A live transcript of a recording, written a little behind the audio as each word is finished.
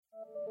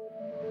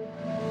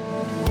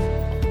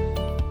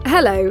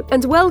Hello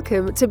and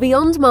welcome to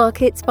Beyond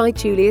Markets by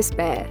Julius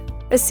Baer,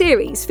 a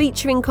series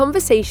featuring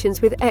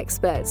conversations with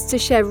experts to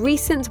share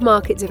recent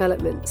market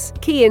developments,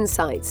 key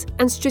insights,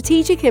 and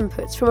strategic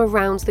inputs from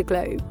around the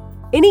globe.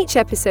 In each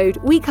episode,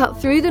 we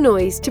cut through the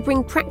noise to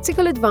bring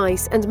practical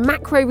advice and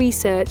macro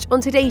research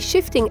on today's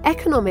shifting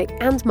economic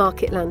and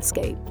market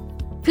landscape.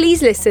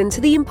 Please listen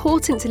to the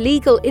important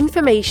legal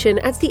information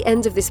at the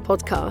end of this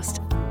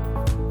podcast.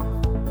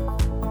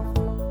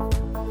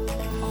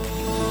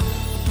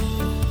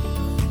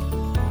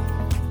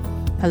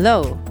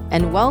 Hello,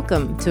 and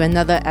welcome to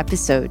another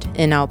episode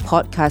in our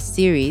podcast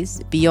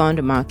series,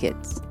 Beyond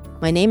Markets.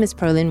 My name is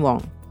Perlin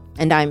Wong,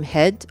 and I'm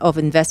Head of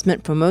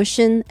Investment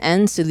Promotion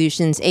and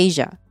Solutions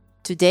Asia.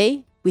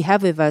 Today, we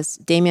have with us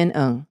Damien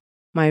Ng,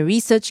 my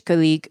research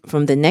colleague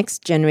from the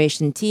Next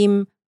Generation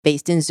team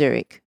based in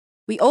Zurich.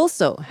 We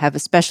also have a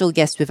special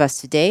guest with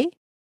us today,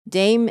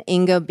 Dame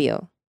Inga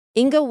Beale.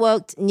 Inga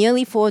worked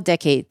nearly 4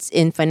 decades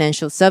in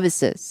financial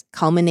services,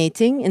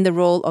 culminating in the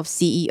role of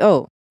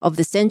CEO of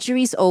the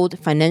centuries-old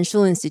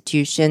financial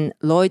institution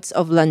Lloyd's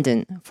of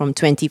London from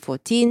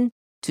 2014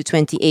 to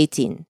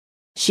 2018.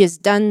 She has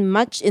done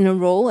much in her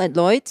role at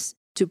Lloyd's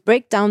to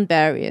break down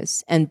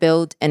barriers and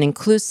build an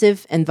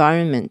inclusive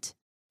environment.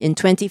 In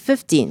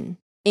 2015,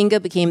 Inga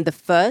became the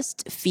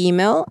first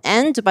female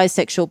and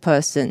bisexual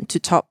person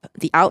to top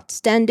the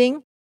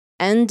outstanding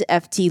and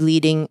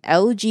FT-leading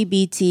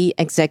LGBT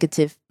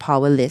executive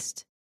power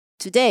list.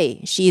 Today,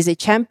 she is a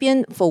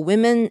champion for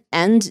women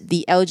and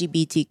the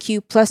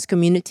LGBTQ+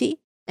 community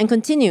and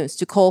continues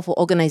to call for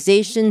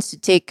organizations to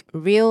take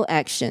real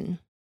action.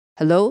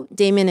 Hello,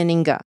 Damien and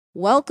Inga.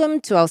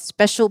 Welcome to our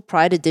special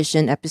Pride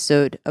Edition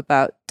episode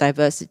about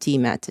diversity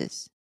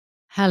matters.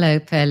 Hello,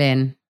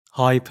 Perlin.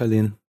 Hi,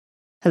 Perlin.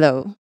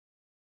 Hello.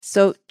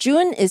 So,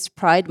 June is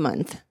Pride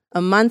Month,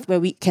 a month where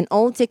we can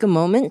all take a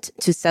moment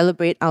to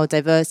celebrate our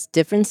diverse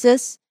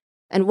differences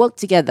and work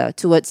together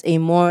towards a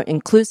more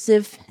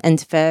inclusive and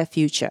fair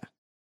future.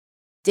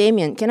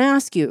 Damien, can I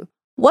ask you,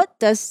 what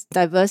does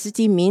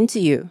diversity mean to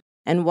you?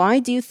 And why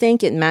do you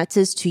think it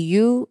matters to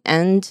you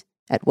and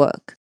at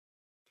work?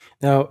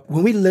 Now,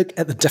 when we look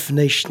at the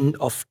definition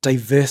of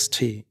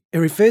diversity, it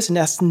refers in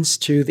essence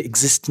to the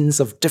existence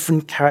of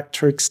different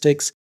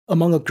characteristics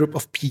among a group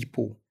of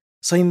people.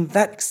 So in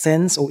that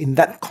sense, or in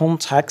that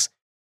context,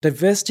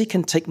 diversity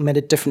can take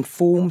many different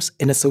forms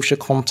in a social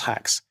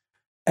context.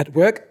 At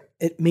work,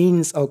 it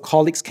means our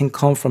colleagues can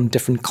come from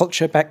different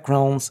culture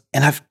backgrounds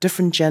and have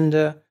different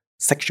gender,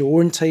 sexual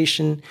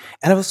orientation,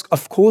 and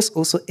of course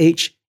also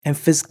age and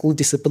physical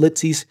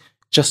disabilities,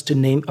 just to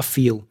name a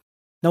few.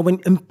 Now,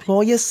 when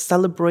employers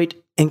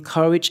celebrate,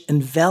 encourage,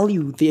 and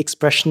value the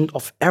expression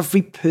of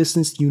every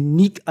person's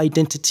unique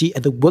identity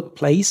at the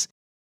workplace,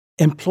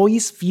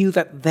 employees feel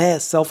that their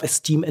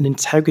self-esteem and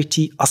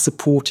integrity are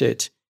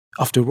supported.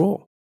 After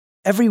all,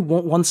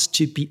 everyone wants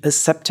to be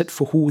accepted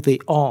for who they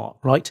are,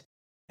 right?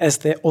 As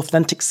their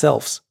authentic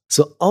selves.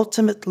 So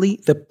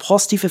ultimately, the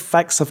positive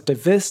effects of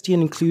diversity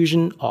and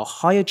inclusion are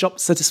higher job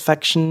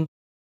satisfaction,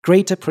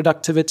 greater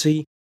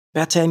productivity,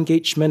 better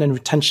engagement and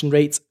retention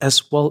rates,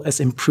 as well as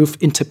improved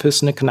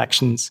interpersonal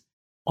connections.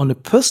 On a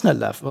personal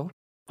level,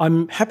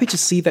 I'm happy to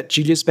see that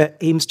Julius Baer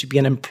aims to be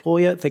an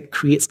employer that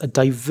creates a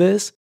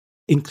diverse,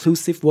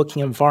 inclusive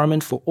working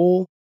environment for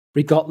all,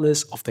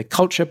 regardless of their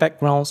culture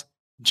backgrounds,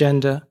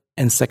 gender,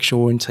 and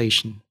sexual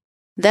orientation.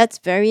 That's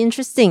very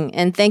interesting,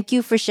 and thank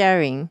you for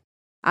sharing.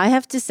 I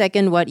have to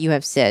second what you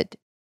have said.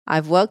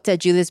 I've worked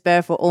at Julius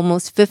Baer for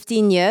almost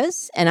 15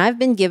 years, and I've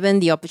been given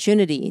the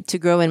opportunity to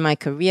grow in my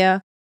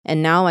career,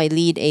 and now I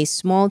lead a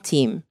small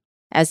team.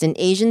 As an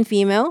Asian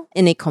female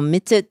in a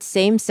committed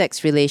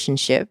same-sex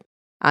relationship,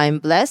 I am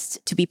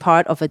blessed to be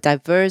part of a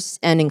diverse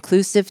and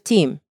inclusive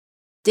team.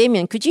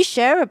 Damien, could you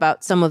share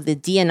about some of the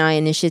D&I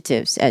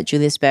initiatives at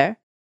Julius Baer?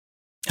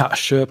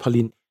 Sure,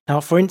 Pauline. Now,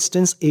 for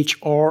instance,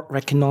 HR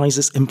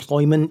recognizes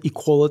employment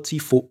equality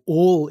for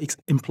all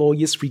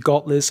employees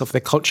regardless of their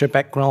culture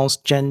backgrounds,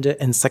 gender,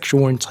 and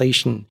sexual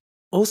orientation.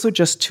 Also,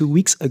 just 2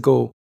 weeks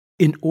ago,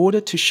 in order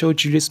to show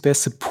Julius Baer's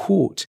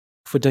support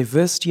for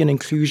diversity and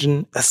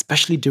inclusion,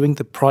 especially during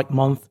the Pride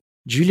Month,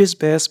 Julius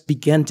Baer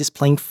began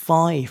displaying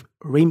 5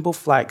 rainbow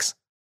flags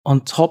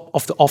on top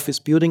of the office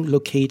building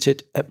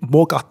located at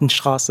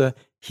Morgartenstraße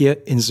here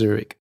in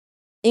Zurich.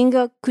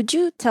 Inga, could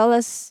you tell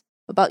us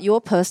about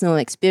your personal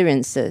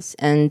experiences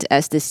and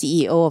as the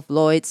CEO of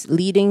Lloyd's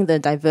leading the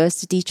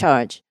diversity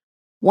charge?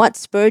 What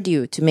spurred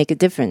you to make a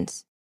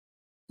difference?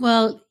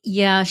 Well,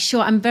 yeah,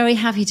 sure. I'm very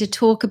happy to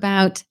talk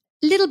about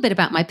a little bit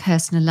about my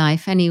personal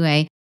life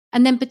anyway,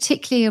 and then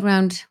particularly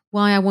around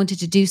why I wanted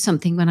to do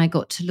something when I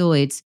got to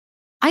Lloyd's.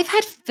 I've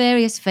had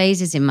various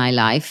phases in my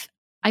life.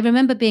 I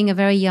remember being a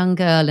very young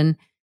girl and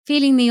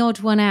feeling the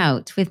odd one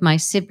out with my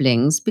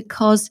siblings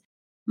because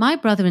my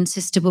brother and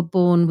sister were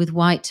born with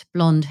white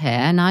blonde hair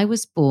and I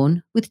was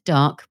born with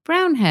dark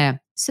brown hair.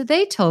 So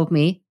they told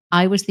me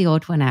I was the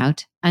odd one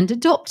out and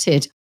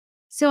adopted.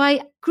 So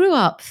I grew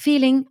up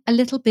feeling a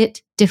little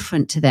bit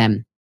different to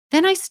them.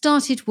 Then I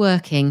started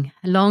working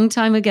a long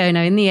time ago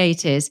now in the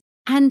 80s.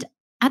 And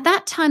at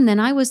that time then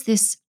I was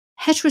this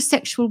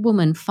heterosexual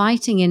woman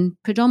fighting in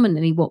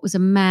predominantly what was a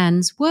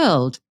man's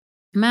world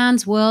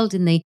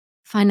in the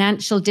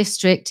financial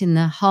district in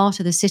the heart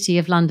of the city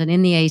of London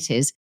in the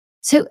 80s.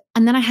 So,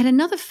 and then I had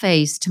another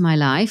phase to my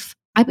life.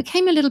 I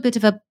became a little bit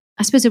of a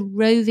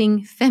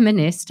roving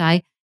feminist.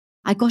 I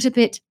got a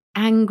bit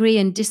angry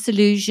and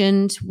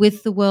disillusioned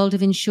with the world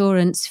of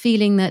insurance,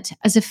 feeling that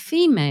as a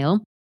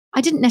female,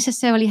 I didn't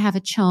necessarily have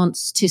a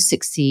chance to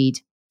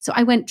succeed. So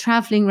I went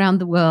traveling around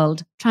the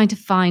world trying to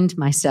find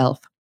myself.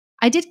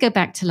 I did go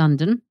back to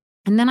London,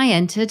 and then I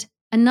entered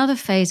another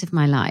phase of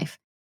my life.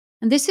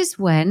 And this is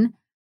when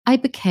I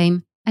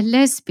became a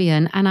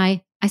lesbian, and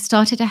I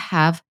started to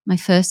have my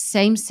first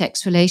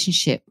same-sex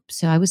relationship.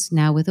 So I was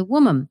now with a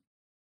woman.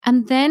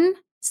 And then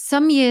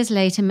some years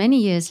later, many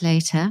years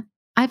later,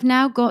 I've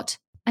now got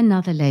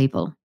another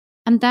label,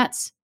 and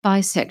that's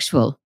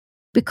bisexual,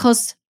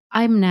 because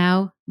I'm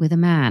now with a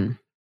man.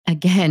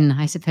 Again,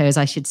 I suppose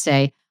I should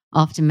say,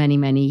 after many,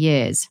 many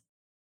years.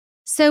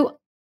 So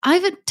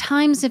I've at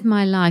times of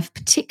my life,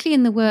 particularly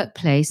in the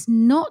workplace,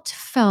 not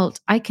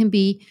felt I can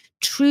be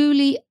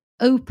truly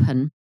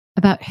open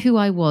about who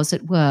I was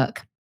at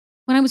work.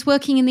 When I was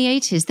working in the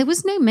 80s, there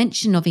was no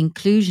mention of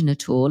inclusion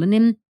at all. And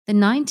in the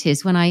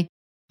 90s, when I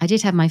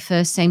did have my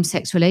first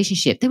same-sex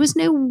relationship, there was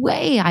no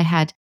way I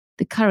had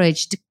the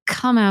courage to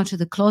come out of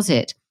the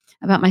closet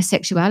about my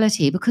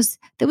sexuality because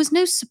there was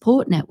no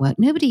support network.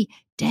 Nobody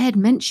dared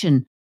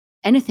mention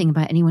anything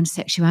about anyone's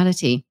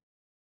sexuality.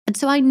 And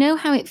so I know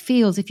how it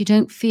feels if you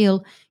don't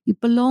feel you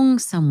belong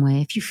somewhere,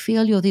 if you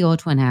feel you're the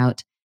odd one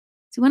out.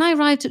 So when I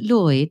arrived at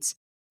Lloyd's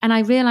and I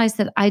realized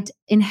that I'd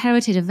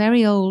inherited a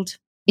very old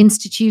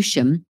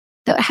institution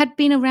that had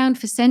been around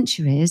for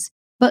centuries,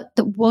 but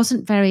that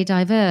wasn't very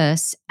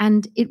diverse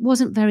and it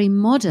wasn't very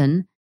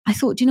modern, I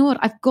thought, you know what,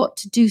 I've got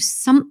to do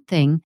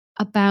something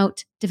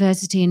about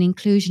diversity and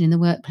inclusion in the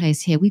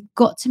workplace here. We've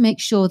got to make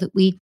sure that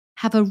we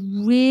have a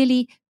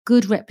really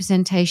good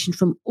representation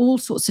from all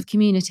sorts of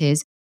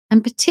communities,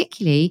 and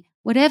particularly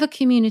whatever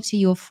community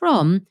you're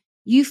from,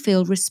 you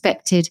feel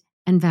respected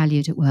and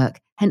valued at work.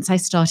 Hence, I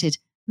started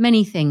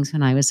many things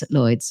when I was at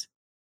Lloyd's.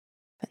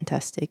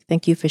 Fantastic.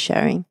 Thank you for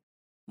sharing.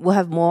 We'll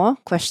have more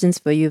questions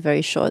for you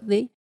very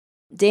shortly.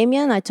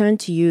 Damien, I turn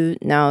to you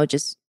now.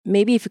 Just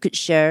maybe if you could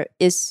share,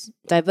 is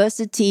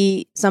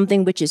diversity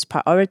something which is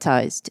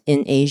prioritized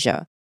in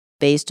Asia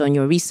based on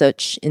your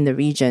research in the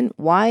region?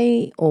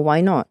 Why or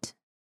why not?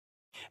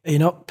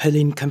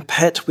 Pauline,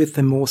 compared with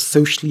the more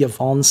socially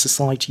advanced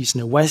societies in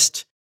the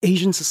West,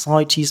 Asian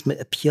societies may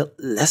appear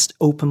less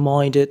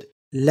open-minded,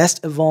 less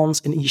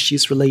advanced in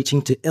issues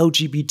relating to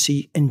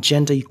LGBT and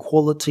gender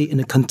equality in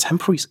a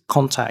contemporary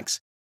context.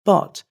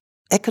 But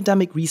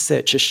academic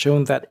research has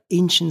shown that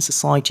ancient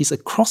societies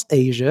across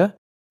Asia,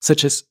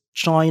 such as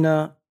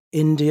China,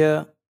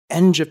 India,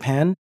 and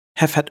Japan,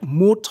 have had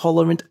more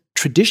tolerant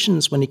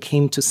traditions when it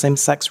came to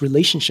same-sex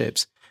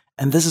relationships.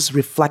 And this is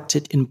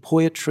reflected in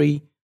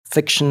poetry,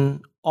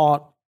 fiction,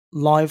 art,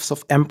 lives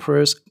of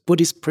emperors,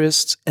 Buddhist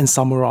priests, and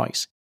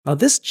samurais. Now,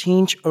 this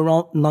changed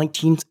around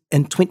 19th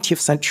and 20th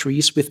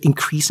centuries with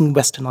increasing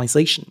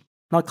westernization.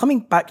 Now,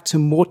 coming back to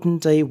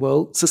modern-day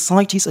world,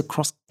 societies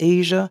across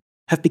Asia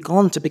have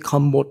begun to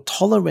become more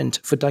tolerant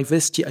for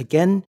diversity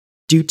again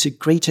due to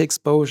greater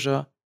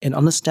exposure and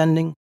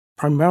understanding,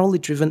 primarily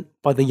driven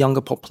by the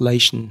younger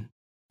population.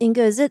 Inge,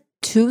 is it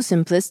too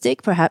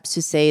simplistic perhaps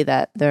to say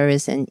that there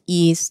is an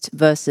East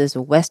versus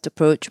a West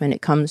approach when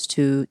it comes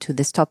to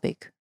this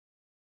topic?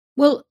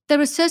 Well,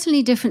 there are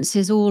certainly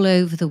differences all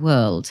over the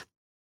world.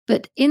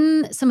 But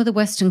in some of the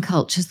Western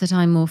cultures that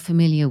I'm more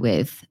familiar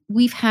with,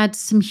 we've had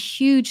some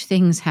huge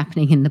things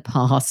happening in the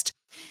past.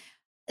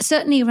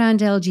 Certainly around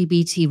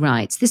LGBT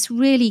rights. This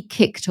really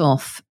kicked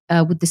off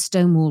with the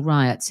Stonewall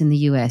riots in the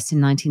US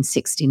in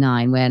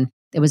 1969, when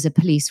there was a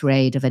police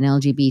raid of an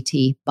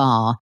LGBT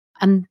bar.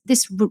 And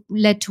this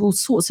led to all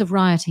sorts of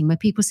rioting where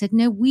people said,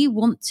 no, we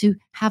want to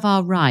have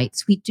our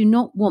rights. We do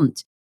not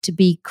want to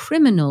be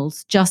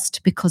criminals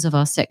just because of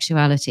our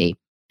sexuality.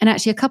 And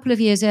actually, a couple of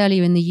years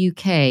earlier in the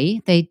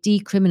UK, they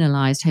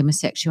decriminalized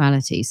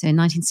homosexuality. So in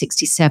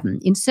 1967,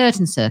 in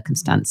certain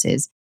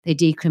circumstances, they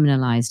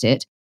decriminalized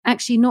it.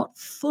 Actually, not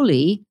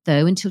fully,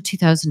 though, until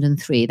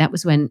 2003. That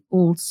was when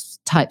all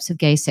types of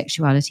gay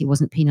sexuality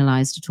wasn't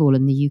penalized at all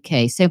in the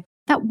UK. So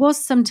that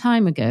was some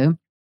time ago.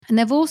 And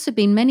there have also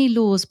been many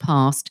laws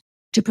passed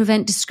to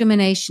prevent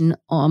discrimination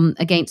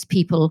against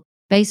people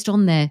based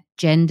on their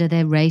gender,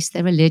 their race,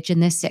 their religion,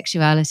 their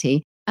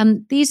sexuality.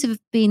 And these have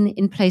been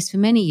in place for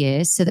many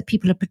years so that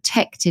people are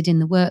protected in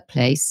the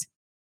workplace.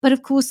 But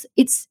of course,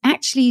 it's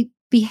actually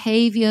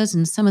behaviors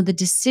and some of the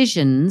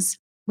decisions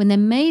when they're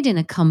made in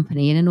a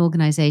company, in an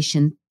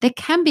organization, they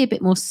can be a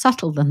bit more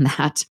subtle than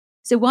that.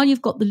 So while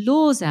you've got the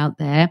laws out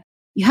there,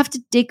 you have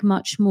to dig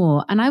much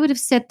more. And I would have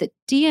said that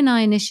D&I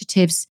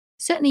initiatives,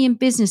 certainly in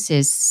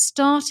businesses,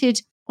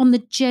 started on the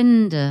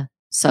gender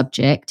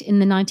subject in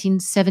the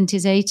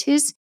 1970s,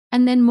 80s,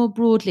 and then more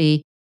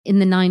broadly in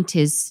the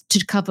 90s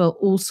to cover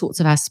all sorts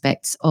of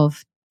aspects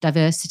of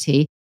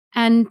diversity.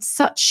 And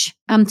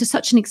to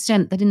such an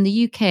extent that in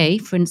the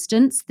UK, for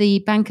instance, the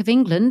Bank of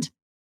England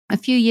a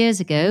few years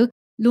ago,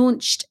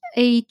 launched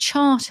a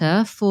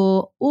charter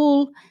for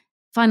all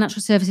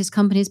financial services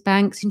companies,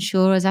 banks,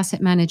 insurers,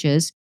 asset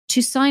managers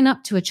to sign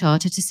up to a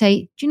charter to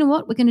say, do you know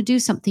what? We're going to do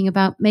something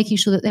about making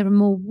sure that there are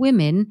more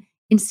women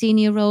in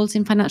senior roles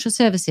in financial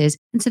services.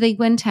 And so they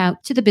went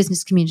out to the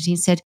business community and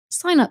said,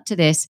 sign up to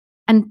this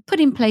and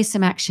put in place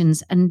some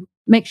actions and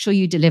make sure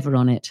you deliver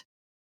on it.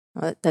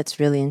 Well, that's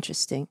really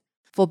interesting.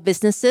 For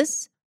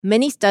businesses,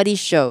 many studies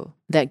show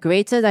that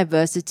greater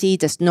diversity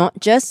does not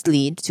just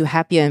lead to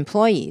happier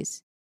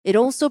employees, it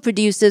also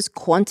produces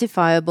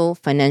quantifiable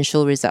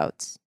financial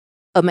results.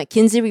 A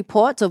McKinsey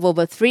report of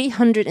over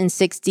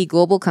 360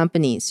 global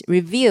companies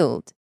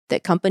revealed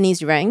that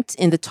companies ranked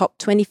in the top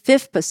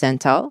 25th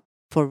percentile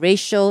for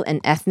racial and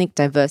ethnic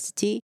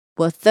diversity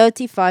were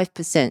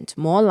 35%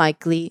 more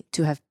likely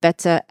to have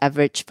better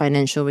average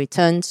financial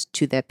returns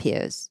to their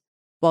peers,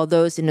 while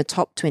those in the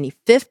top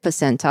 25th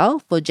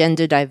percentile for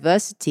gender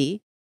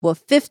diversity were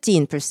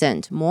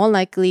 15% more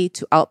likely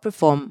to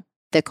outperform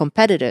their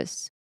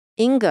competitors.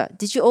 Inga,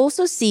 did you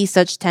also see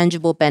such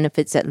tangible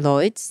benefits at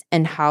Lloyds,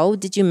 and how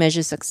did you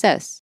measure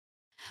success?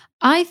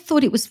 I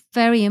thought it was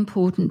very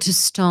important to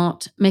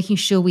start making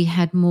sure we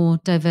had more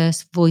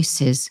diverse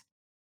voices,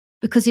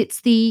 because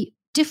it's the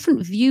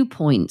different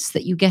viewpoints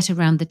that you get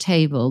around the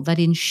table that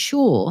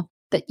ensure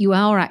that you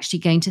are actually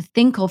going to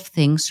think of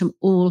things from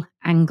all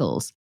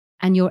angles,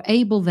 and you're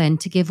able then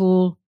to give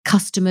all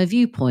customer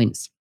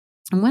viewpoints.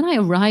 And when I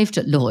arrived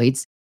at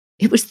Lloyds,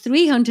 it was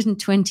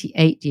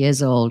 328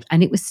 years old,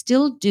 and it was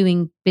still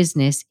doing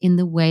business in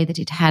the way that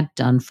it had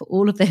done for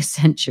all of those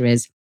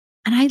centuries.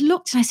 And I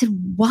looked and I said,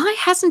 why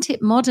hasn't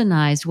it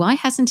modernized? Why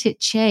hasn't it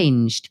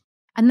changed?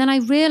 And then I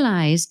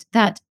realized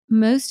that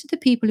most of the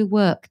people who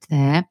worked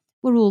there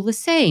were all the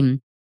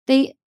same.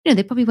 They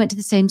probably went to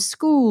the same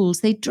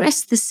schools, they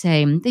dressed the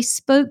same, they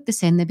spoke the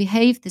same, they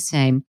behaved the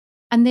same.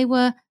 And they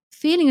were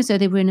feeling as though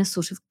they were in a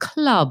sort of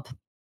club.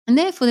 And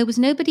therefore, there was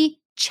nobody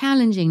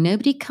challenging,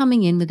 nobody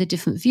coming in with a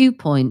different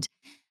viewpoint.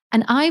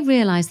 And I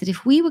realized that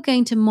if we were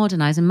going to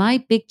modernize, and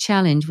my big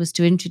challenge was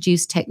to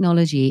introduce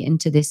technology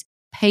into this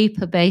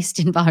paper-based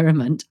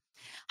environment,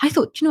 I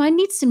thought, I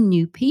need some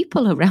new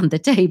people around the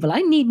table.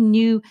 I need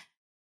new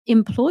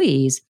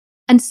employees.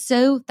 And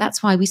so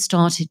that's why we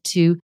started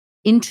to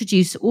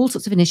introduce all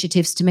sorts of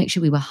initiatives to make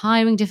sure we were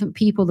hiring different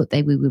people,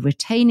 that we were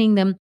retaining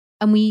them.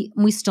 And we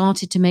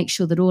started to make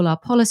sure that all our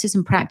policies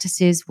and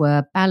practices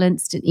were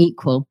balanced and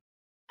equal.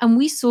 And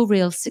we saw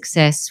real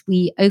success.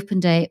 We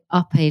opened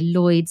up a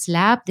Lloyds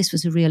lab. This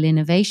was a real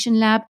innovation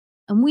lab.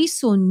 And we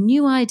saw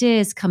new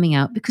ideas coming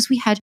out because we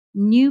had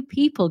new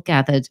people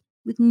gathered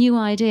with new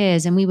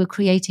ideas, and we were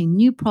creating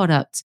new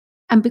products.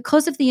 And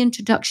because of the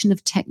introduction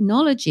of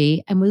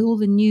technology and with all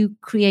the new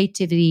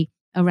creativity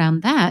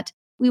around that,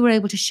 we were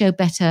able to show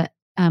better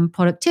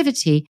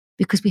productivity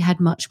because we had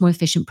much more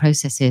efficient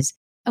processes.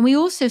 And we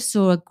also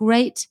saw a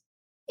great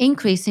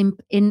increase in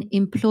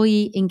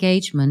employee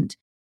engagement.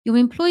 Your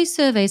employee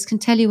surveys can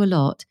tell you a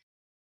lot.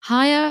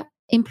 Higher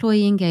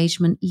employee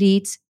engagement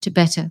leads to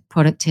better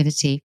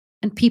productivity,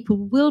 and people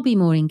will be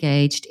more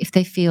engaged if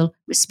they feel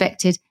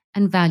respected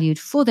and valued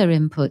for their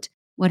input,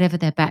 whatever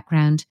their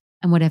background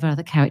and whatever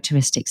other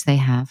characteristics they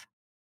have.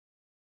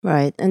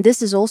 Right. And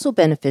this is also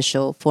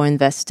beneficial for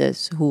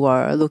investors who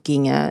are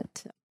looking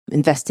at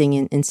investing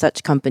in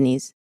such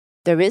companies.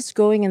 There is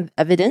growing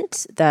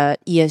evidence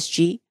that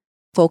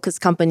ESG-focused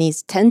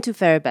companies tend to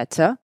fare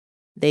better.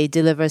 They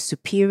deliver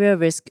superior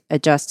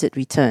risk-adjusted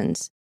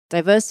returns.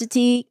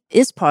 Diversity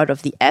is part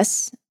of the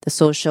S, the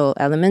social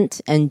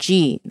element, and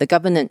G, the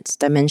governance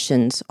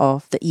dimensions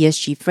of the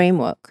ESG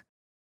framework.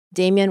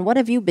 Damien, what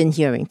have you been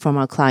hearing from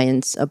our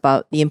clients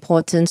about the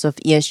importance of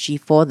ESG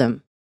for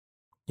them?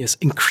 Yes,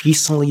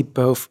 increasingly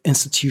both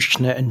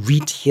institutional and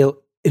retail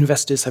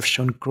investors have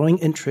shown growing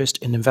interest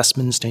in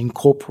investments that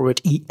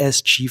incorporate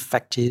ESG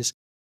factors,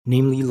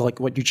 namely like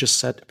what you just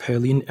said,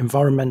 Pauline,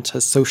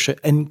 environmental, social,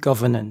 and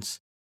governance.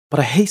 But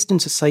I hasten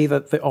to say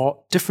that there are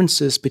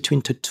differences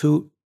between the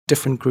two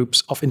different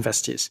groups of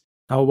investors.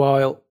 Now,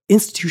 while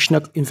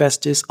institutional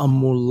investors are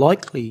more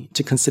likely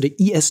to consider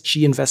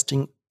ESG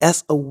investing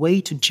as a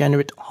way to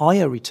generate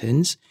higher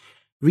returns,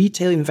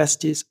 retail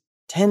investors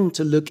tend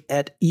to look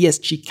at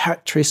ESG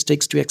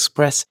characteristics to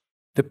express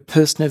their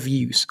personal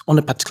views on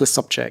a particular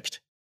subject.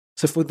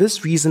 So for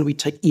this reason, we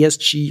take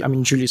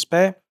Julius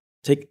Baer,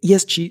 take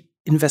ESG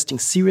investing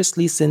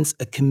seriously, since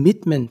a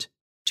commitment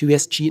to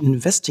ESG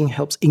investing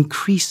helps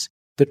increase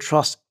the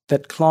trust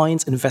that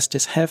clients and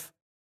investors have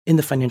in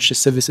the financial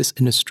services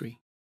industry.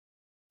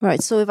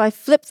 Right. So if I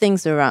flip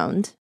things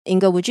around,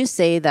 Inga, would you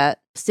say that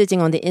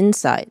sitting on the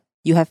inside,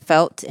 you have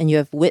felt and you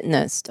have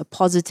witnessed a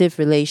positive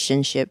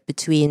relationship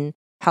between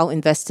how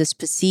investors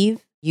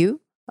perceive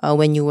you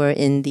when you were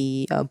in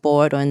the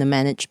board or in the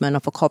management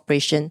of a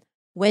corporation,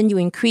 when you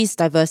increase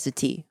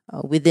diversity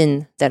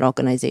within that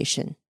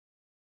organization?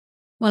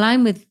 Well,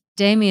 I'm with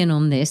Damien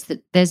on this,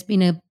 that there's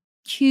been a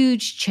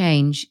huge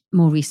change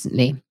more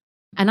recently.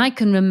 And I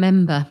can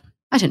remember,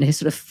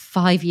 sort of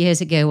 5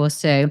 years ago or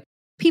so,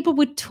 people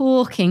were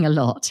talking a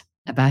lot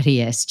about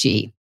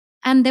ESG.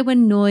 And there were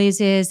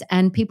noises,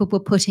 and people were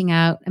putting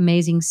out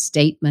amazing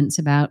statements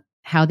about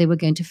how they were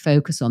going to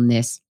focus on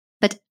this.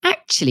 But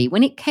actually,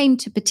 when it came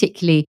to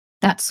particularly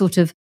that sort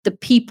of the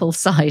people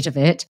side of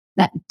it,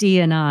 that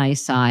D&I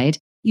side,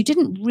 you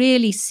didn't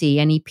really see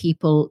any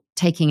people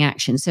taking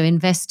action. So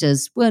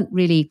investors weren't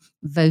really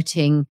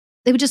voting.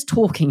 They were just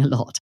talking a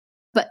lot.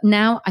 But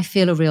now I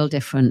feel a real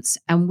difference.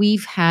 And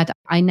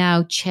I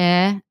now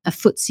chair a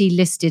FTSE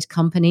listed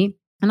company.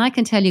 And I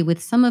can tell you,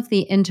 with some of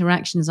the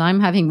interactions I'm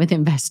having with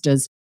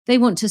investors, they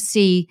want to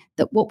see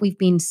that what we've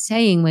been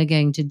saying we're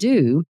going to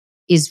do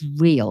is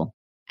real.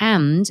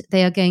 And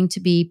they are going to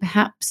be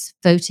perhaps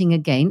voting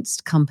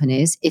against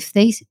companies if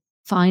they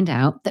find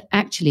out that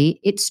actually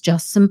it's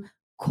just some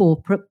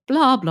corporate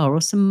blah blah or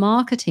some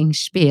marketing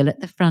spiel at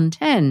the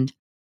front end.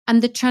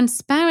 And the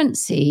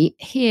transparency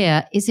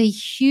here is a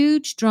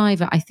huge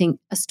driver, I think,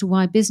 as to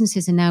why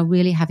businesses are now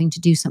really having to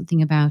do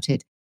something about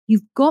it.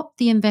 You've got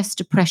the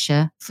investor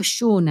pressure for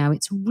sure now.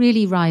 It's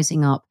really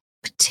rising up,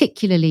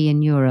 particularly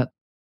in Europe.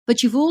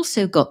 But you've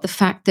also got the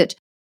fact that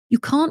you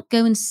can't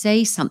go and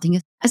say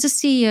something. As a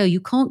CEO, you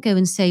can't go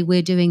and say,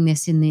 we're doing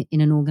this in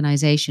an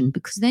organization,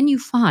 because then you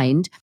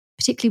find,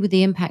 particularly with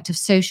the impact of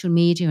social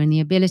media and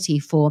the ability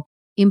for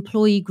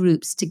employee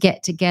groups to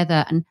get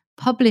together and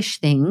publish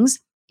things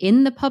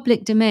in the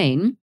public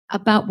domain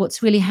about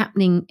what's really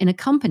happening in a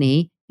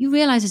company, you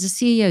realize as a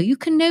CEO, you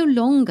can no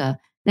longer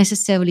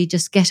necessarily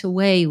just get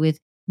away with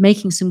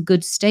making some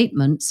good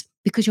statements,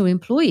 because your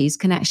employees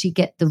can actually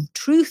get the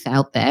truth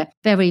out there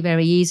very,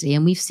 very easily.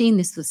 And we've seen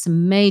this with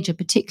some major,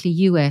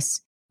 particularly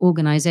US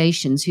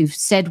organizations who've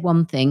said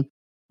one thing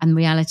and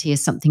reality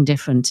is something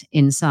different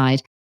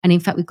inside. And in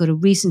fact, we've got a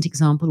recent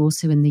example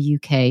also in the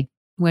UK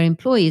where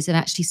employees have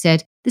actually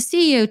said, the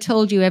CEO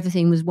told you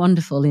everything was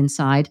wonderful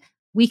inside.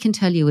 We can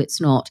tell you it's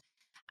not.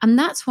 And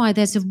that's why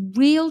there's a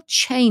real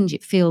change,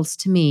 it feels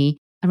to me,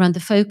 around the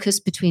focus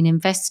between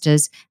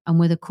investors and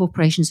whether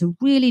corporations are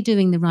really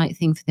doing the right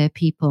thing for their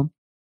people.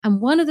 And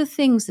one of the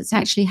things that's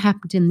actually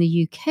happened in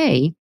the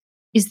UK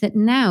is that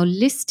now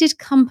listed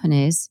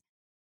companies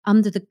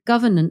under the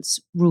governance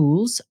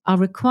rules are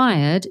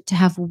required to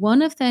have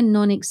one of their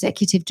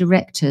non-executive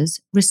directors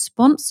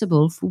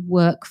responsible for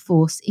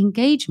workforce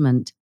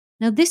engagement.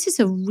 Now, this is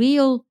a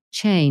real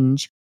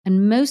change,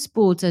 and most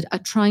boards are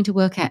trying to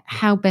work out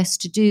how best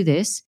to do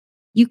this.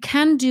 You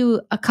can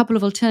do a couple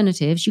of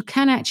alternatives. You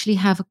can actually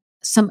have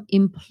some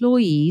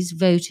employees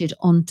voted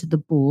onto the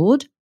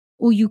board,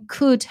 or you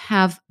could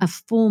have a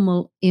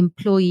formal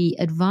employee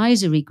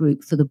advisory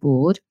group for the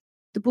board.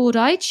 The board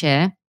I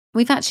chair,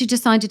 we've actually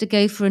decided to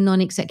go for a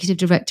non-executive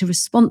director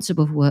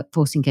responsible for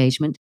workforce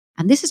engagement.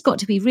 And this has got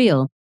to be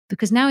real,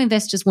 because now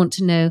investors want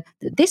to know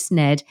that this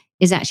NED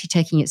is actually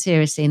taking it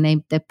seriously,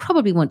 and they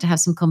probably want to have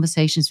some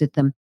conversations with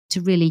them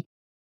to really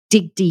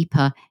dig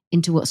deeper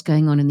into what's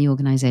going on in the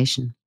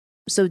organization.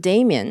 So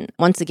Damien,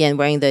 once again,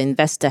 wearing the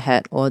investor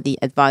hat or the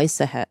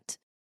advisor hat,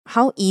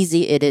 how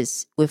easy it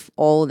is with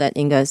all that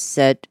Inga has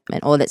said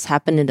and all that's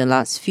happened in the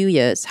last few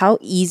years, how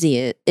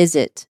easy is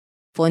it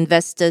for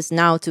investors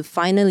now to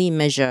finally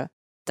measure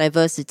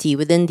diversity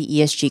within the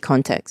ESG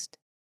context?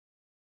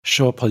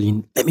 Sure,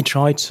 Pauline. Let me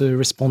try to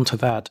respond to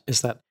that.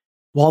 Is that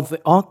while there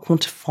are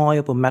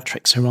quantifiable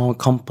metrics around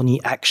company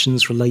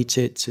actions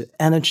related to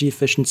energy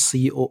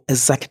efficiency or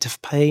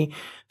executive pay,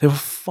 there are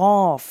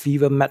far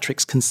fewer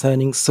metrics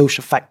concerning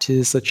social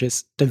factors such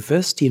as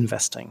diversity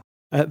investing.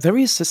 There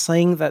is a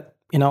saying that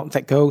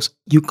goes,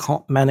 you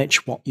can't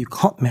manage what you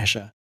can't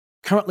measure.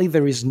 Currently,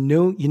 there is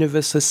no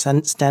universal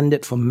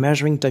standard for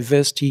measuring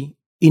diversity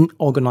in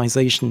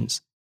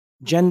organizations.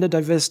 Gender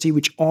diversity,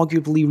 which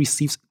arguably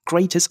receives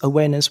greatest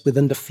awareness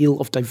within the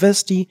field of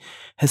diversity,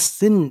 has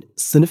seen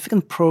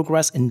significant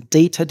progress in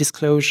data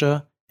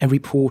disclosure and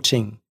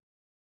reporting.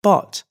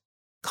 But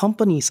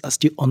companies are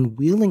still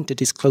unwilling to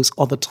disclose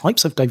other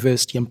types of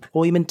diversity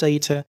employment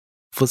data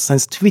for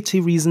sensitivity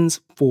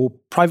reasons, for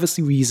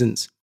privacy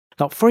reasons.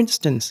 Now, for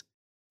instance,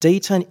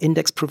 data and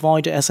index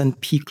provider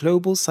S&P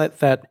Global said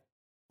that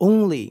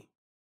only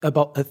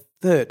about a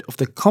third of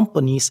the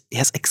companies it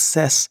has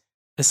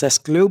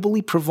assessed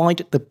globally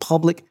provided the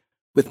public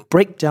with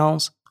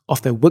breakdowns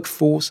of their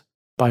workforce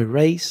by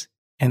race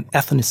and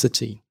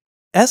ethnicity.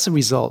 As a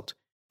result,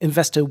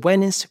 investor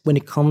awareness when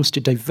it comes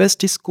to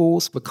diversity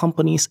scores for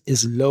companies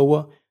is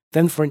lower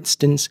than, for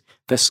instance,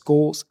 their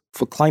scores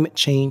for climate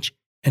change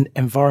and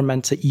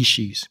environmental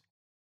issues.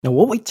 Now,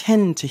 what we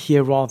tend to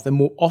hear rather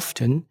more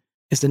often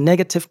is the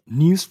negative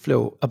news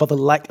flow about the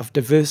lack of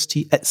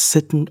diversity at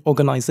certain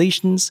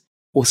organizations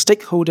or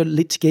stakeholder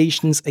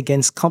litigations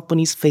against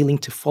companies failing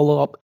to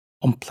follow up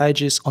on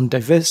pledges on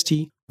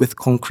diversity with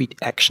concrete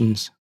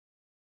actions.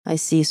 I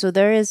see. So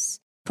there is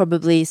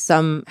probably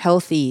some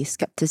healthy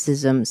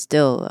skepticism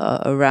still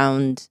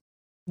around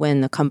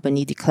when a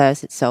company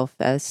declares itself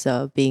as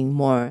being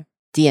more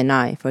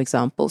D&I, for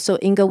example. So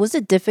Inga, was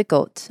it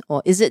difficult,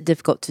 or is it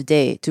difficult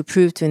today to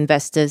prove to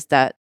investors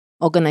that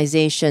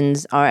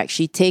organizations are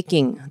actually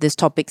taking this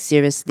topic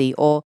seriously,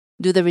 or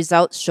do the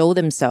results show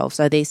themselves?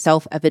 Are they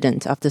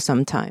self-evident after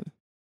some time?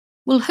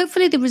 Well,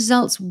 hopefully the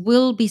results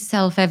will be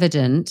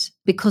self-evident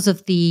because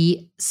of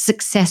the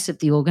success of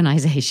the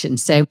organization.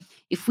 So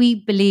if we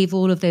believe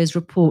all of those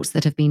reports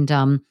that have been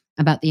done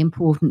about the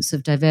importance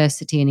of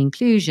diversity and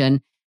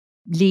inclusion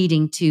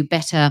leading to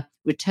better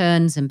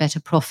returns and better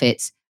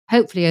profits,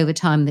 hopefully over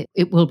time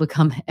it will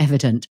become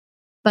evident.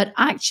 But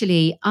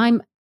actually,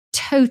 I'm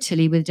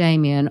totally with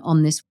Damien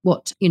on this.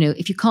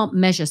 If you can't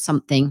measure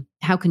something,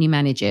 how can you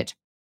manage it?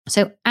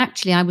 So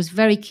actually, I was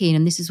very keen,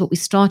 and this is what we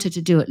started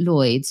to do at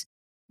Lloyds.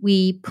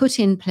 We put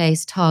in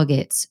place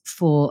targets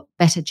for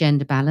better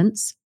gender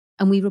balance,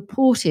 and we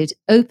reported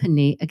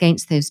openly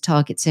against those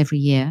targets every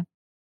year.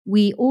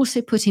 We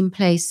also put in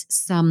place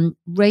some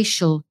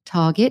racial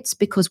targets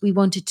because we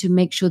wanted to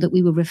make sure that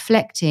we were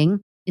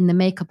reflecting in the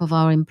makeup of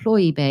our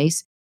employee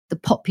base, the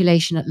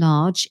population at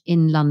large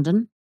in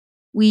London.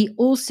 We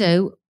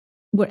also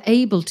were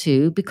able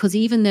to, because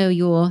even though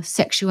your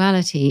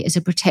sexuality is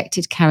a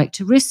protected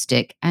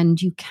characteristic and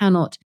you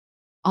cannot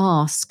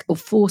ask or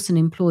force an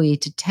employee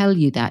to tell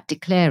you that,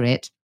 declare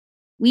it,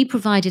 we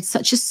provided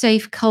such a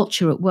safe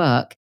culture at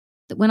work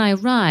that when I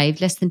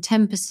arrived, less than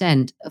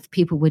 10% of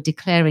people were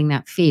declaring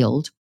that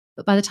field.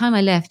 But by the time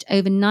I left,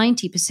 over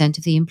 90%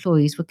 of the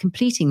employees were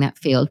completing that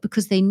field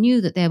because they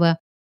knew that there were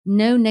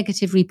no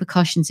negative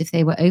repercussions if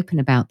they were open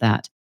about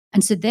that.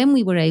 And so then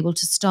we were able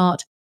to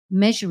start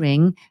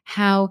measuring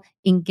how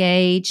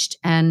engaged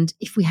and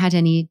if we had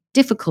any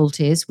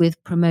difficulties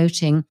with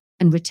promoting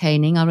and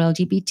retaining our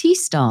LGBT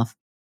staff.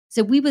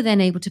 So we were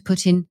then able to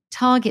put in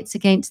targets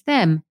against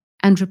them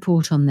and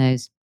report on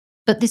those.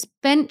 But this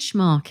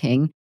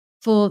benchmarking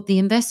for the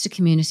investor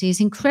community is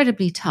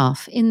incredibly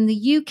tough. In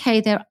the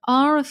UK, there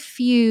are a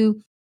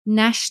few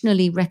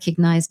nationally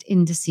recognized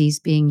indices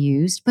being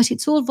used, but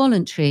it's all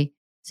voluntary.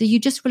 So you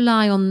just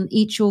rely on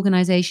each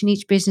organization,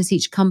 each business,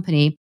 each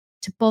company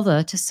to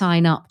bother to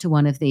sign up to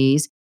one of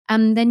these.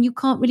 And then you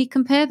can't really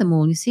compare them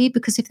all, you see,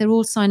 because if they're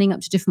all signing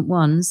up to different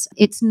ones,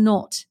 it's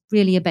not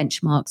really a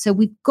benchmark. So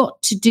we've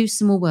got to do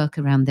some more work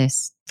around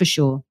this, for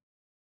sure.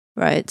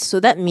 Right. So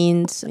that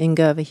means,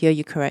 Inga, if I hear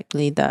you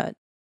correctly, that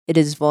it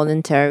is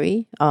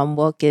voluntary.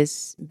 Work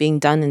is being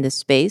done in this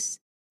space,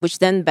 which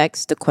then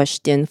begs the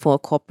question for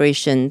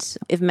corporations,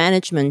 if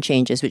management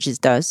changes, which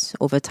it does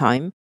over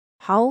time,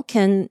 how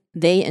can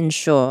they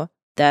ensure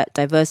that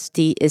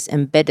diversity is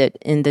embedded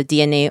in the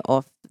DNA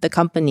of the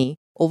company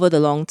over the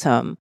long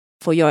term?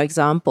 For your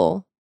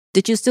example,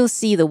 did you still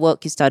see the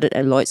work you started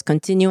at Lloyds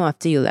continue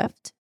after you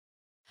left?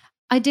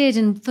 I did.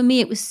 And for me,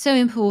 it was so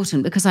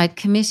important because I'd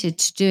committed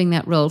to doing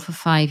that role for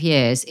 5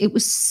 years. It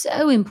was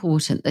so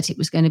important that it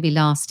was going to be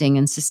lasting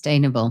and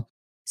sustainable.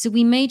 So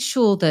we made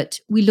sure that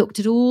we looked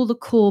at all the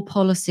core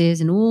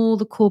policies and all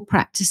the core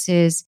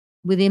practices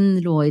within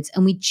the Lloyds,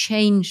 and we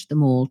changed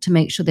them all to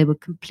make sure they were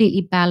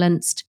completely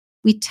balanced.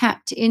 We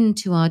tapped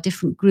into our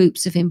different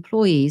groups of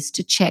employees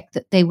to check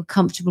that they were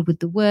comfortable with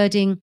the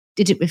wording.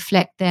 Did it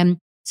reflect them?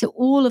 So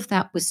all of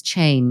that was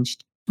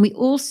changed. We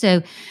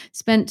also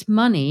spent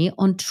money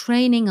on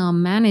training our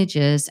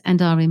managers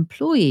and our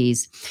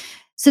employees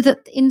so that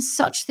in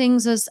such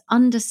things as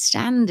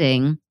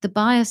understanding the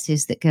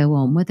biases that go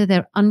on, whether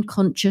they're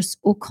unconscious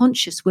or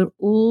conscious, we're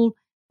all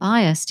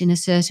biased in a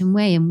certain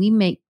way and we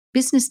make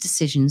business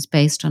decisions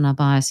based on our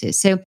biases.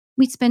 So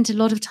we spent a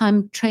lot of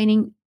time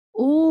training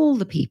all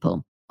the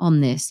people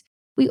on this.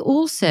 We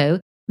also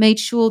made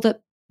sure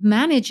that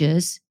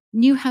managers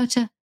knew how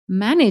to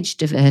manage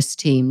diverse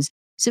teams.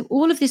 So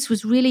all of this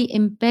was really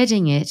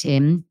embedding it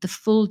in the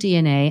full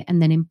DNA.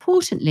 And then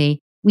importantly,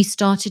 we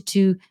started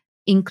to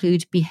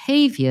include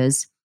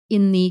behaviors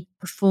in the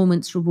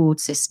performance reward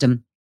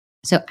system.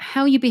 So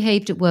how you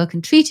behaved at work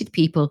and treated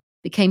people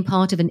became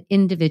part of an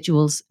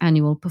individual's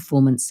annual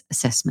performance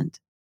assessment.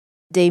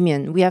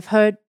 Damien, we have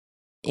heard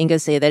Inga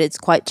say that it's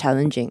quite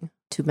challenging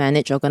to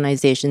manage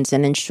organizations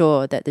and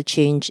ensure that the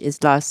change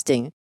is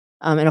lasting.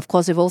 And of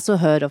course, we've also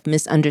heard of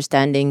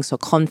misunderstandings or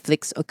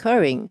conflicts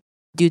occurring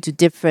due to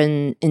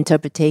different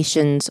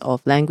interpretations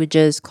of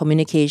languages,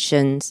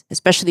 communications,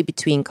 especially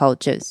between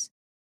cultures.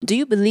 Do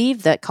you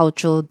believe that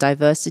cultural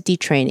diversity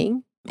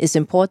training is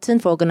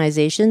important for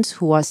organizations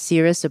who are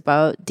serious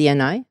about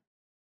D&I?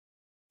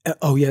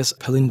 Oh yes,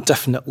 Pauline,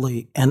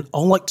 definitely. And I'd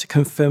like to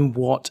confirm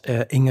what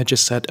Inga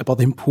just said about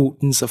the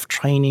importance of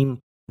training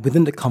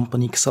within the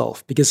company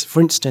itself. Because,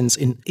 for instance,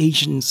 in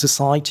Asian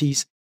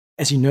societies,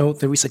 as you know,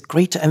 there is a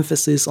greater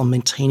emphasis on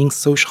maintaining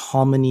social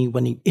harmony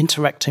when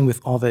interacting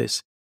with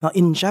others. Now,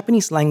 in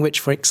Japanese language,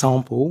 for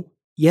example,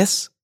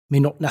 yes may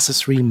not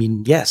necessarily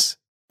mean yes,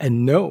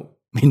 and no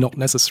may not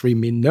necessarily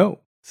mean no.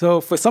 So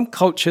for some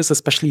cultures,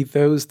 especially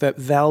those that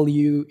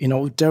value,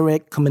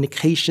 direct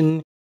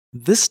communication,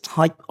 this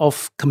type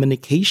of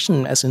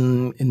communication, as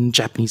in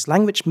Japanese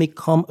language, may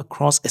come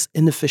across as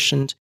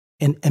inefficient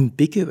and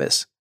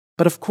ambiguous.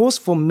 But of course,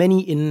 for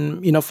many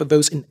for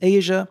those in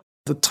Asia,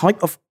 the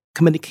type of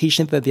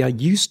communication that they are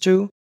used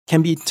to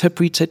can be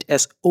interpreted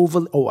as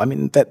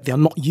that they are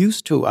not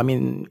used to.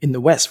 In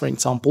the West, for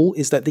example,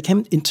 is that they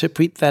can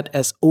interpret that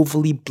as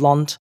overly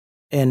blunt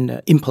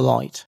and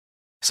impolite.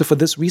 So for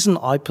this reason,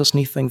 I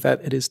personally think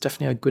that it is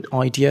definitely a good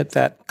idea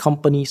that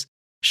companies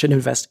should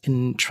invest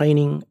in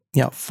training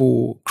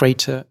for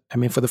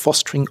the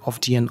fostering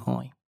of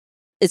D&I.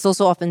 It's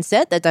also often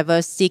said that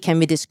diversity can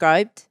be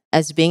described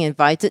as being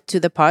invited to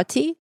the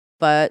party,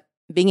 but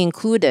being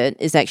included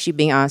is actually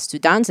being asked to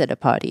dance at a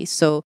party.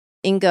 So,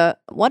 Inga,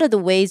 what are the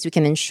ways we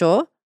can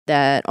ensure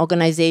that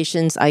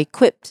organizations are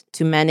equipped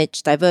to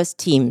manage diverse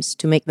teams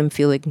to make them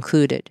feel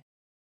included?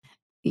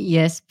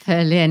 Yes,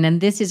 Perlin.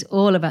 And this is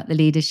all about the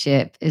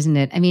leadership, isn't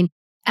it? I mean,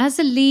 as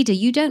a leader,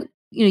 you don't,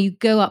 you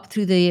go up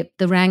through the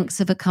ranks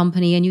of a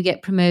company and you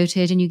get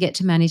promoted and you get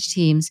to manage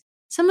teams.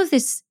 Some of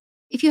this,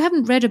 if you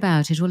haven't read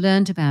about it or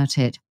learned about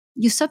it,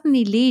 you're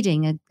suddenly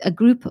leading a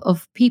group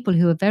of people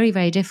who are very,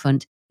 very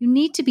different. You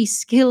need to be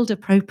skilled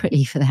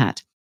appropriately for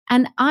that.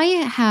 And I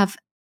have,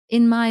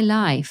 in my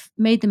life,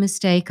 made the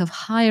mistake of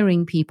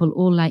hiring people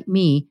all like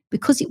me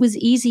because it was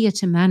easier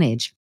to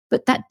manage.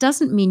 But that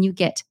doesn't mean you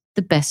get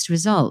the best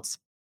results.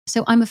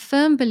 So I'm a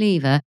firm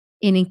believer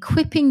in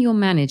equipping your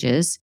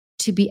managers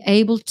to be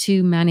able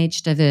to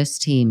manage diverse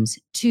teams,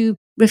 to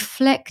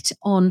reflect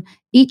on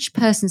each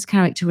person's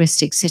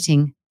characteristics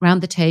sitting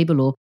around the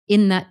table or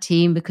in that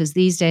team, because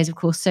these days, of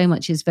course, so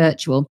much is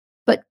virtual,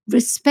 but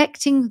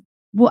respecting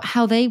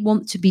how they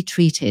want to be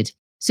treated.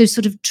 So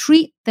sort of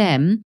treat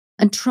them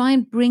and try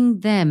and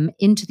bring them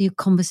into the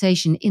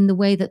conversation in the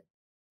way that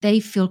they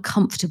feel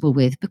comfortable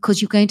with,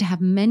 because you're going to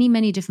have many,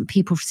 many different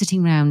people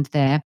sitting around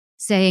there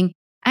saying,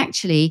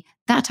 actually,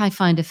 that I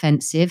find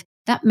offensive.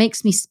 That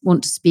makes me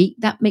want to speak.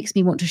 That makes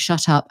me want to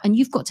shut up. And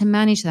you've got to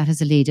manage that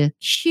as a leader.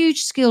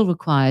 Huge skill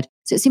required.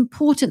 So it's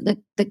important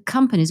that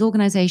companies,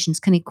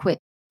 organizations can equip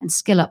and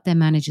skill up their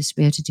managers to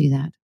be able to do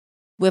that.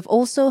 We've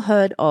also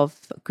heard of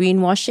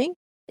greenwashing.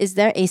 Is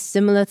there a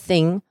similar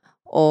thing,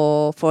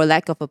 or for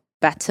lack of a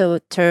better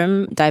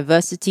term,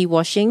 diversity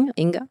washing,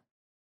 Inga?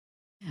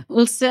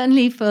 Well,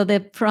 certainly for the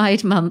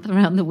Pride Month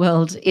around the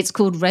world, it's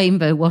called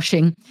rainbow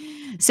washing.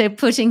 So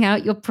putting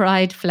out your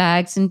pride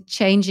flags and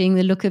changing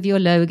the look of your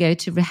logo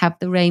to have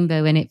the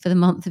rainbow in it for the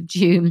month of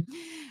June.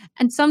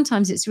 And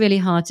sometimes it's really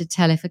hard to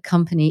tell if a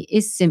company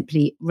is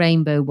simply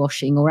rainbow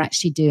washing or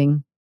actually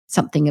doing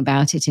something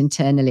about it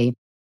internally.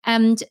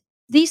 And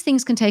these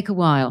things can take a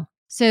while.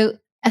 So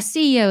a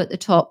CEO at the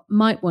top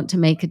might want to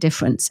make a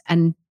difference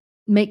and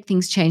make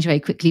things change very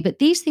quickly. But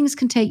these things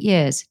can take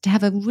years to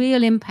have a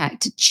real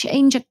impact, to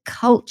change a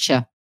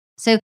culture.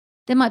 So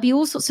there might be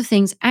all sorts of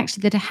things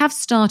actually that have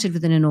started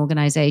within an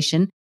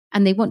organization,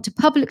 and they want to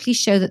publicly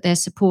show that they're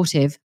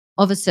supportive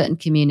of a certain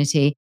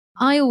community.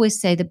 I always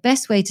say the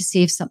best way to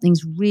see if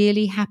something's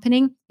really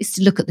happening is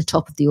to look at the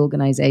top of the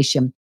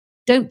organization.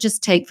 Don't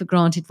just take for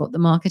granted what the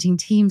marketing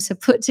teams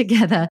have put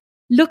together.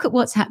 Look at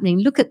what's happening.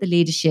 Look at the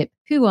leadership.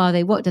 Who are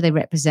they? What do they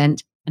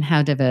represent? And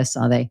how diverse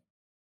are they?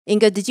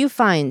 Inga, did you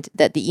find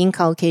that the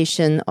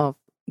inculcation of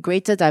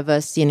greater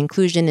diversity and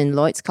inclusion in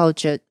Lloyd's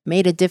culture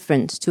made a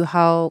difference to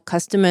how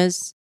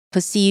customers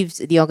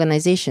perceived the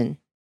organization?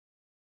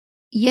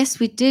 Yes,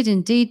 we did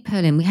indeed,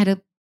 Perlin.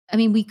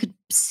 We could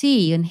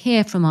see and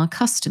hear from our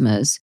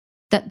customers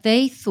that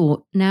they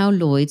thought now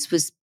Lloyd's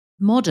was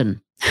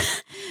modern.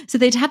 So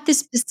they'd had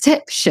this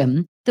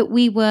perception that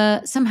we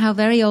were somehow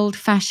very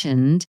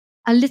old-fashioned,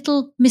 a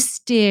little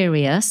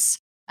mysterious,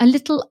 a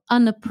little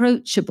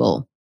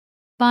unapproachable.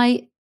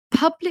 By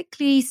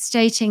publicly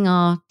stating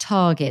our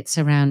targets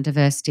around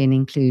diversity and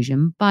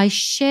inclusion, by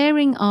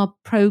sharing our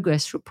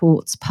progress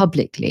reports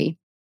publicly,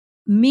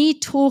 me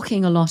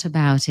talking a lot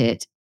about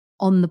it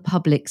on the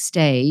public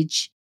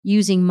stage,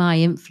 using my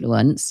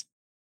influence,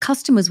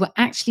 customers were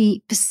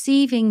actually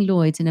perceiving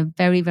Lloyd's in a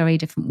very, very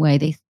different way.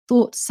 They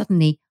thought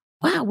suddenly,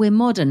 wow, we're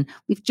modern.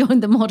 We've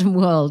joined the modern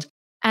world.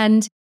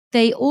 And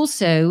they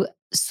also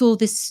saw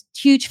this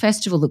huge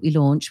festival that we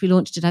launched. We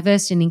launched a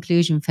Diversity and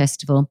Inclusion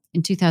Festival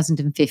in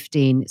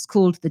 2015. It's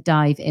called the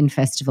Dive In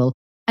Festival.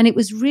 And it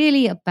was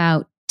really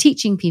about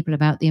teaching people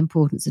about the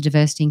importance of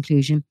diversity and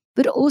inclusion,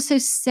 but also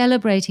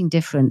celebrating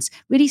difference,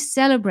 really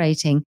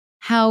celebrating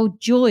how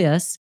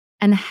joyous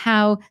and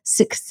how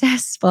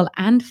successful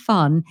and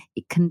fun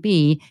it can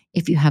be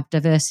if you have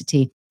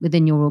diversity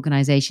within your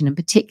organization. And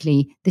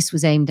particularly, this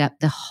was aimed at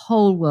the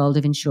whole world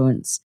of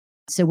insurance.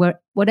 So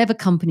whatever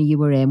company you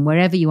were in,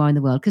 wherever you are in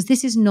the world, because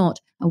this is not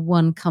a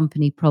one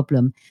company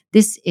problem.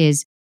 This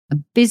is a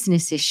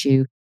business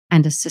issue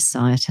and a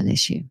societal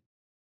issue.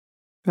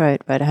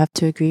 Right. I have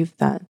to agree with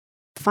that.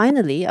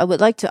 Finally, I would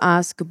like to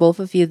ask both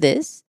of you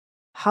this.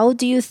 How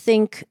do you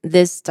think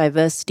this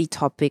diversity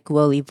topic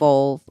will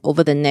evolve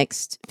over the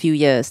next few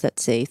years,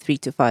 let's say 3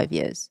 to 5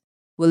 years?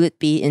 Will it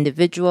be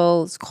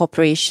individuals,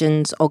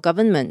 corporations, or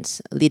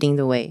governments leading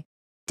the way?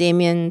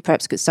 Damien,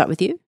 perhaps could start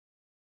with you.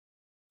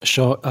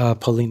 Sure,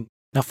 Pauline.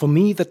 Now, for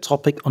me, the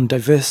topic on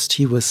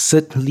diversity will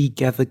certainly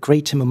gather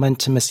greater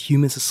momentum as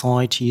human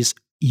societies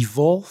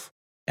evolve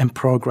and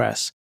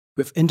progress,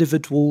 with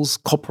individuals,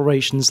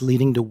 corporations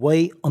leading the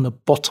way on a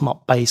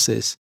bottom-up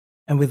basis.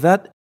 And with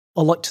that,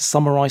 I'd like to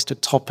summarize the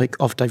topic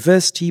of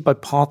diversity by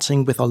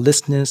parting with our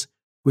listeners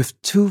with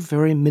 2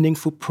 very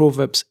meaningful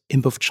proverbs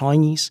in both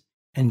Chinese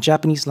and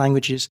Japanese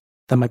languages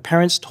that my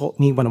parents taught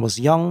me when I was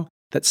young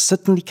that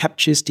certainly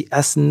captures the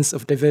essence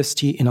of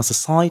diversity in our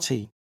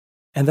society,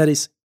 and that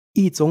is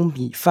一种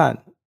米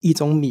饭,一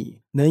种米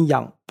能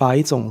养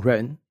百种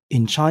人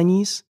in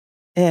Chinese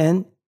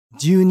and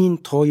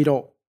Junin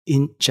Toiro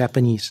in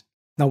Japanese.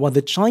 Now, what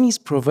the Chinese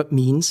proverb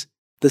means,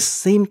 the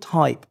same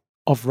type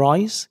of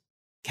rice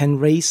can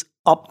raise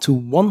up to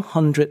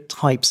 100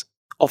 types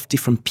of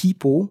different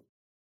people.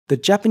 The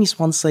Japanese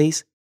one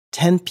says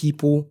 10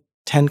 people,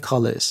 10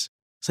 colors.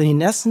 So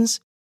in essence,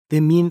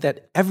 they mean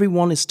that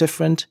everyone is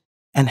different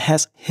and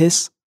has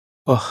his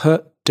or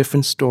her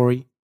different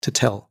story to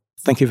tell.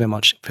 Thank you very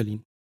much,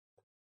 Pauline.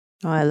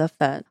 Oh, I love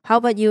that. How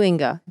about you,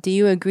 Inga? Do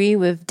you agree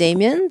with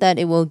Damien that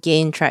it will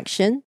gain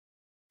traction?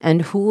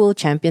 And who will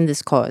champion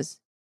this cause?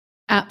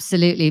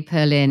 Absolutely,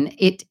 Pauline.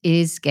 It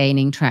is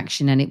gaining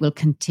traction and it will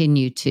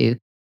continue to.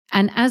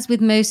 And as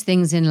with most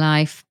things in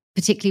life,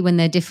 particularly when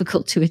they're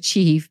difficult to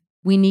achieve,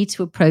 we need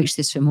to approach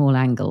this from all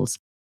angles.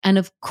 And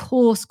of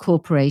course,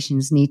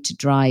 corporations need to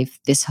drive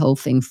this whole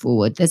thing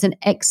forward. There's an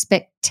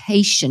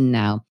expectation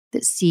now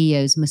that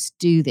CEOs must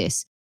do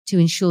this to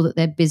ensure that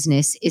their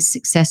business is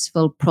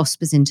successful,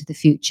 prospers into the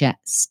future,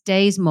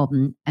 stays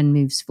modern and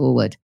moves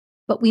forward.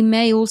 But we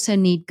may also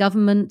need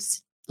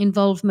government's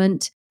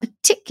involvement,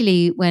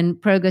 particularly when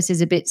progress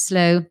is a bit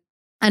slow.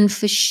 And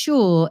for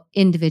sure,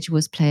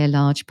 individuals play a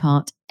large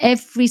part.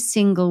 Every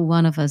single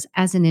one of us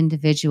as an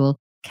individual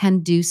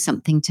can do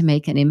something to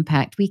make an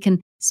impact. We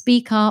can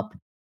speak up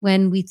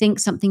when we think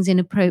something's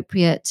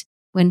inappropriate,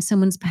 when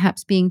someone's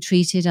perhaps being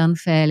treated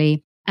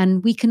unfairly.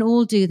 And we can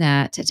all do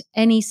that at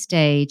any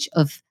stage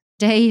of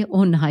day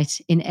or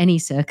night in any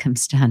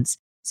circumstance.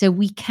 So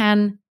we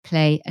can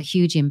play a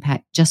huge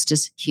impact just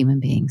as human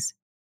beings.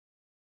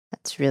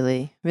 That's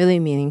really, really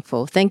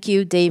meaningful. Thank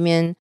you,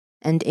 Damien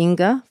and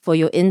Inga, for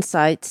your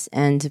insights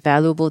and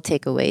valuable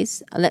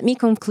takeaways. Let me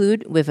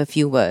conclude with a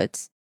few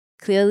words.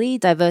 Clearly,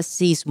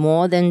 diversity is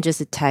more than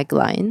just a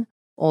tagline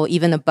or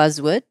even a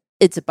buzzword.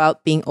 It's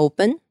about being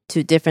open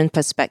to different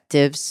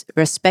perspectives,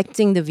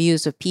 respecting the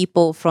views of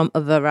people from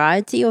a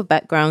variety of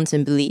backgrounds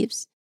and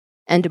beliefs,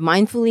 and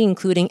mindfully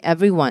including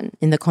everyone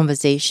in the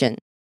conversation.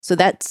 So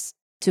that's,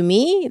 to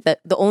me,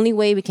 the only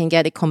way we can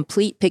get a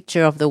complete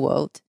picture of the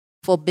world.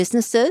 For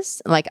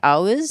businesses like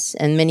ours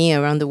and many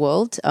around the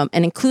world,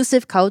 an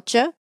inclusive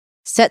culture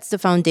sets the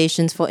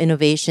foundations for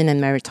innovation and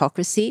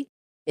meritocracy.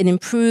 It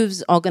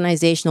improves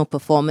organizational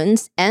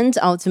performance and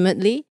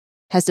ultimately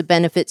has the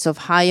benefits of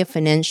higher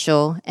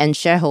financial and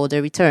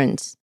shareholder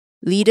returns.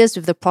 Leaders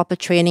with the proper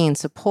training and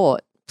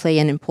support play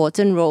an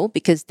important role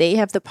because they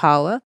have the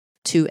power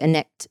to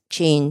enact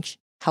change.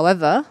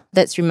 However,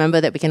 let's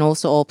remember that we can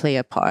also all play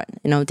a part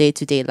in our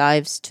day-to-day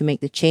lives to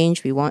make the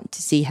change we want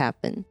to see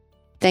happen.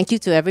 Thank you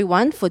to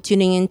everyone for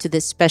tuning in to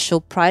this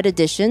special Pride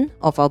edition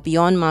of our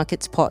Beyond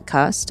Markets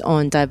podcast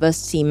on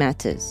diversity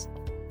matters.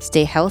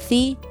 Stay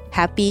healthy,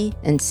 happy,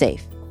 and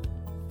safe.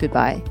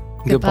 Goodbye.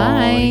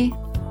 Goodbye.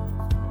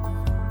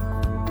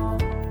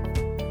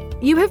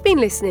 You have been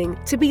listening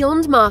to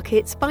Beyond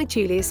Markets by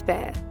Julius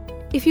Baer.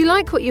 If you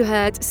like what you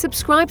heard,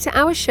 subscribe to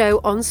our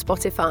show on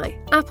Spotify,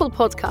 Apple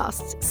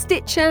Podcasts,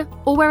 Stitcher,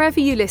 or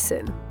wherever you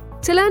listen.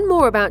 To learn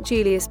more about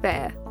Julius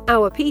Baer,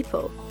 our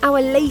people,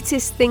 our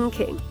latest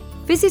thinking,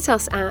 visit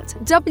us at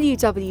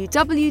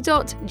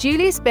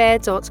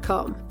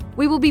www.juliusbaer.com.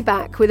 We will be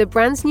back with a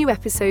brand new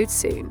episode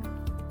soon.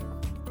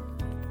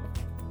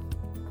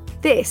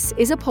 This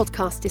is a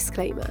podcast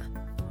disclaimer.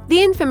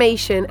 The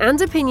information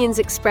and opinions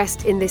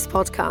expressed in this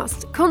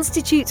podcast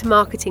constitute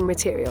marketing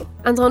material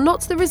and are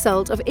not the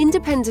result of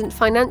independent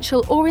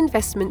financial or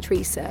investment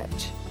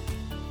research.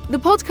 The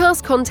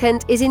podcast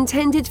content is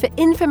intended for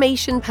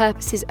information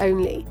purposes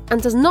only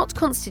and does not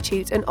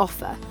constitute an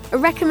offer, a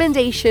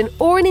recommendation,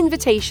 or an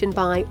invitation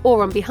by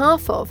or on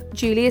behalf of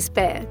Julius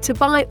Baer to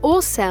buy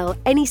or sell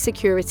any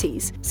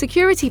securities,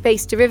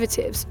 security-based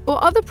derivatives,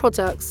 or other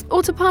products,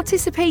 or to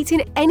participate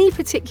in any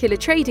particular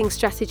trading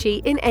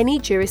strategy in any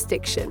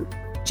jurisdiction.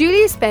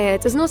 Julius Baer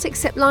does not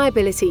accept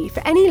liability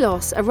for any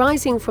loss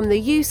arising from the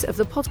use of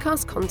the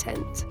podcast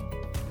content.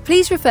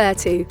 Please refer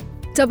to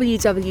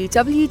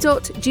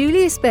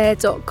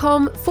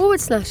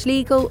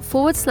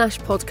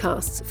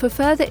www.juliusbaer.com/legal/podcasts for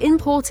further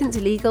important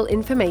legal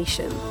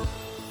information.